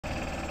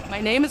My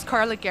name is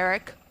Carla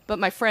Gericke, but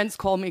my friends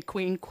call me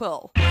Queen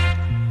Quill.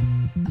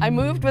 I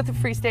moved with the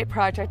Free State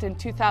Project in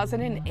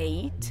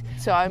 2008,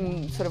 so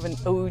I'm sort of an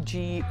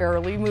OG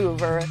early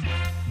mover.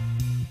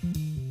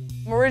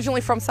 I'm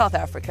originally from South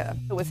Africa.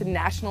 It was a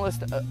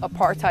nationalist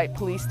apartheid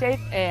police state,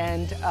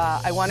 and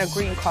I won a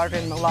green card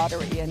in the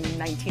lottery in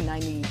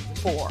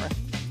 1994.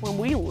 When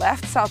we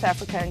left South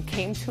Africa and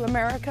came to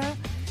America,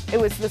 it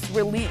was this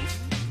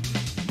relief.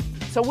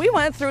 So we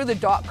went through the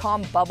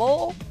dot-com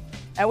bubble,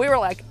 and we were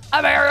like,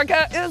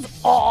 America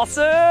is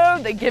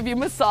awesome. They give you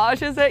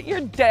massages at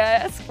your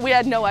desk. We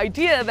had no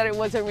idea that it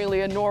wasn't really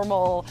a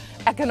normal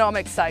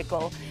economic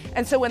cycle.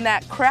 And so when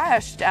that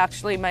crashed,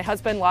 actually, my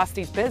husband lost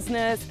his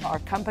business, our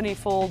company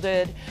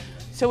folded.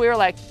 So we were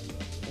like,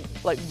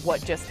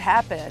 what just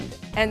happened?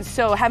 And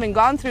so having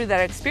gone through that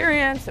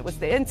experience, it was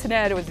the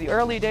internet, it was the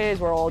early days,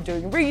 we're all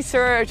doing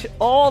research,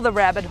 all the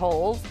rabbit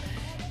holes.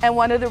 And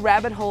one of the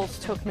rabbit holes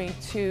took me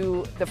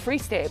to the Free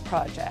State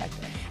Project.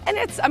 And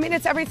it's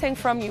everything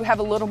from you have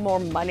a little more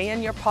money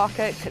in your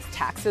pocket because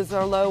taxes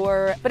are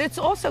lower, but it's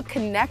also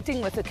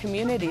connecting with a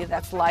community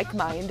that's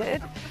like-minded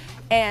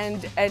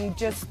and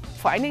just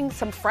finding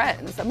some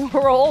friends. I mean,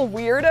 we're all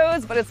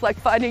weirdos, but it's like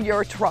finding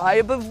your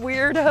tribe of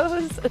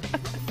weirdos.